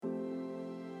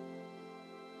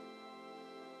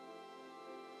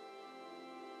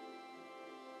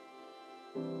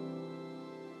Hello,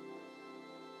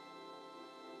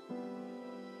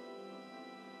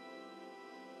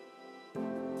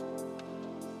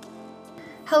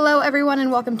 everyone,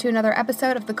 and welcome to another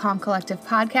episode of the Calm Collective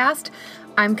podcast.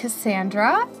 I'm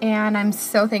Cassandra, and I'm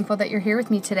so thankful that you're here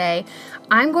with me today.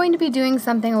 I'm going to be doing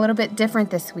something a little bit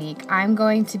different this week. I'm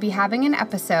going to be having an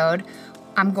episode.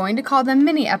 I'm going to call them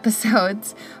mini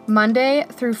episodes, Monday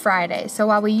through Friday. So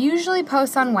while we usually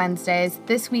post on Wednesdays,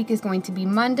 this week is going to be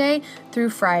Monday through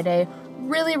Friday,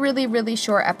 really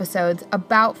short episodes,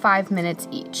 about 5 minutes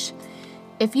each.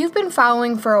 If you've been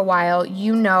following for a while,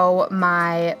 you know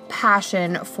my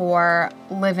passion for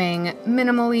living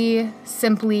minimally,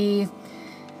 simply,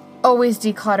 always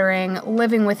decluttering,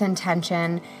 living with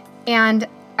intention. And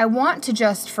I want to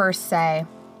just first say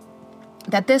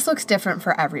that this looks different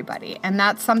for everybody. And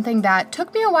that's something that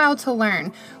took me a while to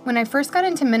learn. When I first got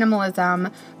into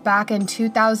minimalism back in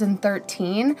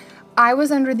 2013, I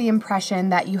was under the impression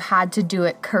that you had to do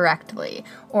it correctly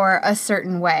or a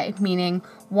certain way, meaning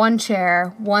one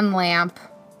chair, one lamp,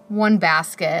 one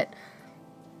basket,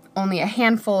 only a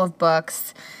handful of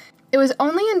books. It was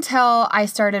only until I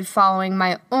started following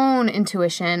my own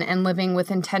intuition and living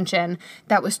with intention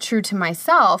that was true to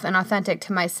myself and authentic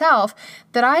to myself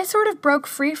that I sort of broke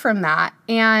free from that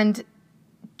and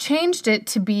changed it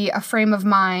to be a frame of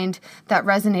mind that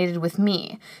resonated with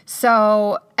me.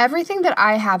 So everything that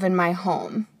I have in my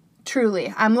home,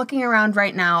 truly, I'm looking around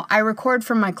right now. I record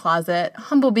from my closet,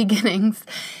 humble beginnings,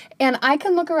 and I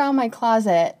can look around my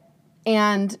closet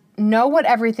and know what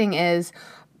everything is,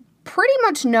 pretty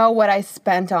much know what I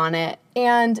spent on it,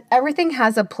 and everything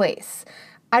has a place.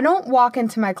 I don't walk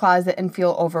into my closet and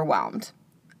feel overwhelmed.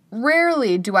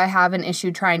 Rarely do I have an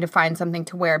issue trying to find something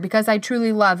to wear because I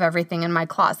truly love everything in my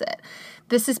closet.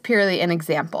 This is purely an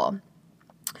example.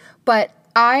 But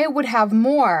I would have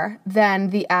more than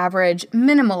the average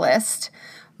minimalist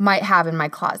might have in my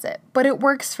closet. But it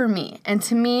works for me. And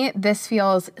to me, this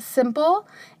feels simple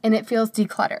and it feels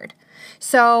decluttered.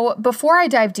 So before I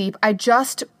dive deep, I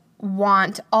just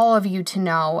want all of you to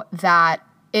know that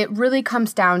it really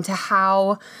comes down to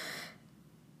how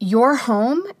your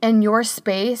home and your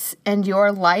space and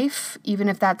your life, even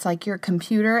if that's like your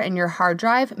computer and your hard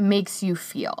drive, makes you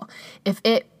feel. If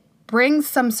it brings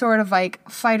some sort of like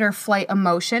fight or flight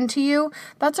emotion to you,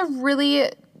 that's a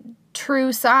really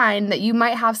true sign that you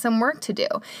might have some work to do.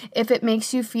 If it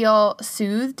makes you feel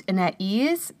soothed and at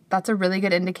ease, that's a really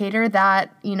good indicator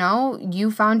that,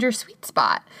 you found your sweet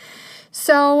spot.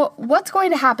 So what's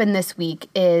going to happen this week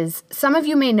is some of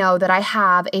you may know that I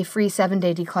have a free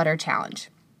 7-day declutter challenge.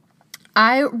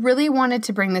 I really wanted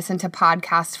to bring this into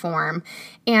podcast form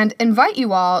and invite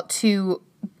you all to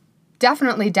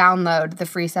definitely download the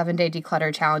free 7-day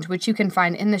declutter challenge, which you can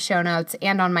find in the show notes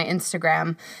and on my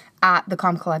Instagram at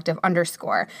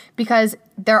 @thecalmcollective_, because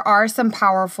there are some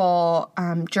powerful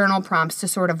journal prompts to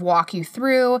sort of walk you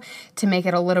through to make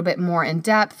it a little bit more in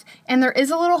depth. And there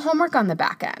is a little homework on the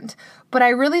back end. But I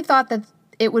really thought that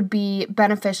it would be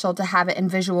beneficial to have it in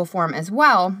visual form as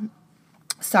well.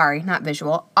 Sorry, not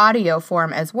visual, audio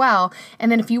form as well.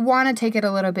 And then if you want to take it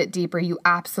a little bit deeper, you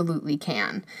absolutely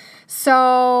can.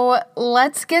 So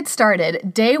let's get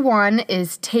started. Day 1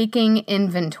 is taking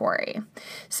inventory.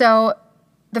 So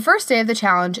the first day of the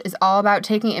challenge is all about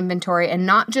taking inventory, and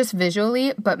not just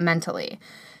visually, but mentally.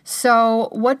 So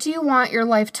what do you want your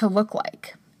life to look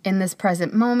like in this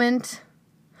present moment?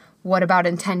 What about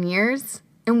in 10 years?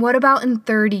 And what about in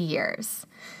 30 years?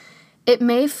 It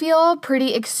may feel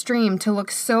pretty extreme to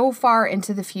look so far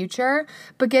into the future,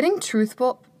 but getting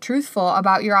truthful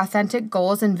about your authentic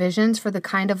goals and visions for the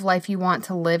kind of life you want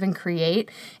to live and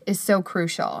create is so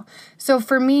crucial. So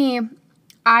for me,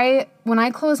 when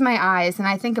I close my eyes and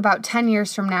I think about 10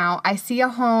 years from now, I see a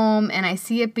home and I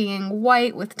see it being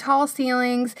white with tall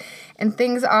ceilings and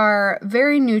things are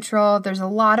very neutral. There's a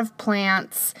lot of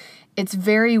plants. It's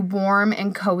very warm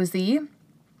and cozy.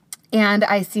 And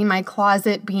I see my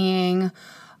closet being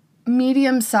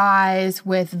medium size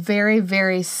with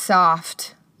very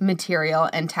soft material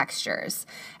and textures.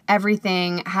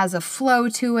 Everything has a flow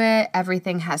to it.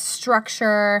 Everything has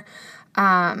structure.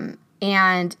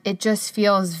 And it just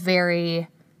feels very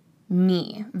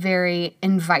me, very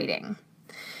inviting.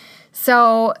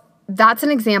 So that's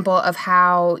an example of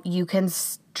how you can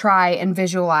try and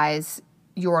visualize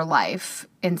your life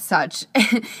in such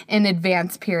an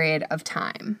advanced period of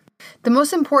time. The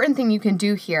most important thing you can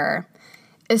do here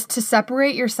is to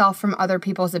separate yourself from other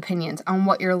people's opinions on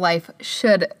what your life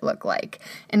should look like.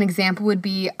 An example would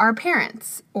be our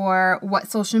parents, or what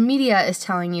social media is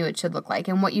telling you it should look like,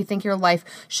 and what you think your life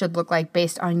should look like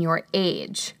based on your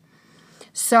age.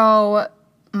 So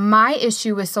my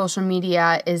issue with social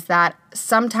media is that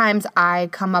sometimes I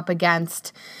come up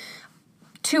against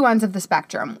two ends of the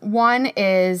spectrum. One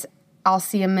is I'll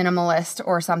see a minimalist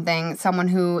or something, someone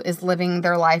who is living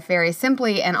their life very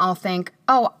simply, and I'll think,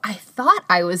 oh, I thought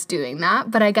I was doing that,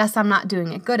 but I guess I'm not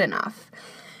doing it good enough.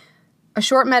 A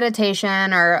short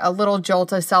meditation or a little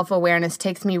jolt of self-awareness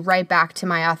takes me right back to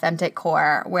my authentic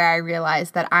core, where I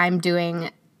realize that I'm doing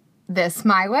this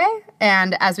my way,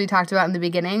 and as we talked about in the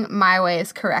beginning, my way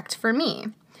is correct for me.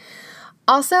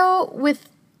 Also, with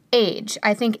age,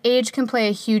 I think age can play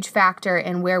a huge factor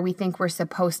in where we think we're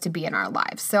supposed to be in our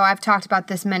lives. So I've talked about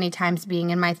this many times, being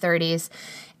in my 30s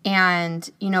and,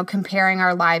 comparing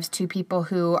our lives to people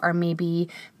who are maybe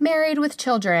married with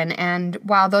children. And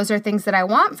while those are things that I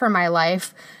want for my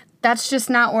life, that's just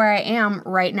not where I am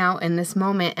right now in this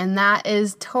moment. And that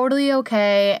is totally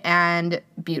okay and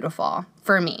beautiful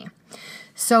for me.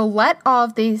 So let all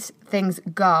of these things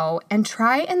go and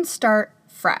try and start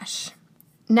fresh.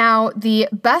 Now, the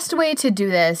best way to do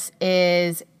this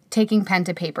is taking pen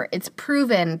to paper. It's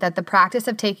proven that the practice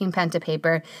of taking pen to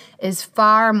paper is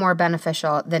far more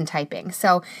beneficial than typing.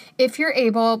 So if you're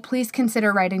able, please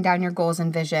consider writing down your goals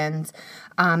and visions.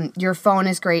 Your phone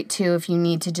is great too if you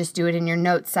need to just do it in your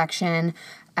notes section.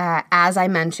 As I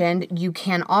mentioned, you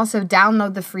can also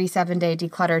download the free 7-day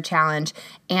declutter challenge,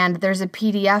 and there's a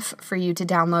PDF for you to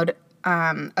download,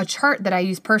 a chart that I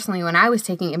use personally when I was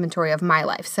taking inventory of my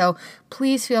life. So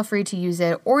please feel free to use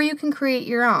it, or you can create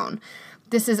your own.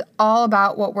 This is all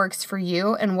about what works for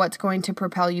you and what's going to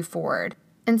propel you forward.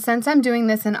 And since I'm doing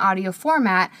this in audio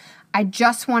format, I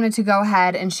just wanted to go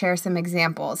ahead and share some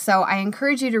examples. So I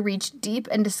encourage you to reach deep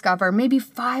and discover maybe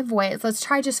 5 ways. Let's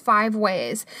try just 5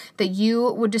 ways that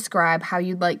you would describe how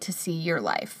you'd like to see your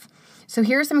life. So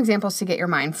here are some examples to get your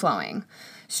mind flowing.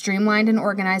 Streamlined and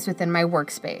organized within my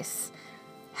workspace.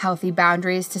 Healthy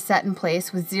boundaries to set in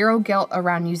place with zero guilt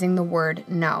around using the word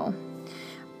no.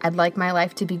 I'd like my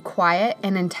life to be quiet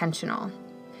and intentional.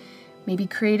 Maybe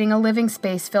creating a living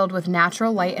space filled with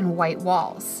natural light and white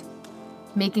walls.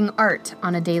 Making art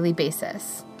on a daily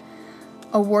basis.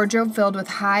 A wardrobe filled with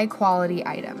high quality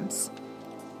items.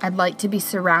 I'd like to be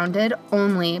surrounded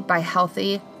only by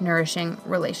healthy, nourishing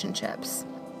relationships.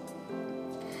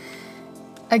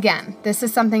 Again, this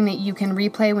is something that you can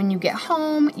replay when you get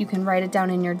home. You can write it down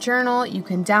in your journal. You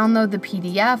can download the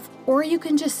PDF, or you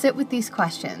can just sit with these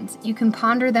questions. You can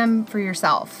ponder them for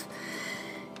yourself.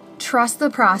 Trust the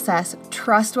process.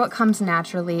 Trust what comes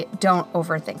naturally. Don't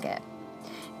overthink it.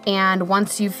 And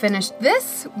once you've finished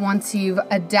this, once you've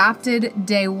adapted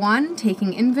day 1,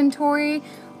 taking inventory,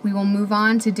 we will move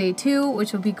on to day 2,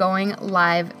 which will be going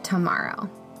live tomorrow.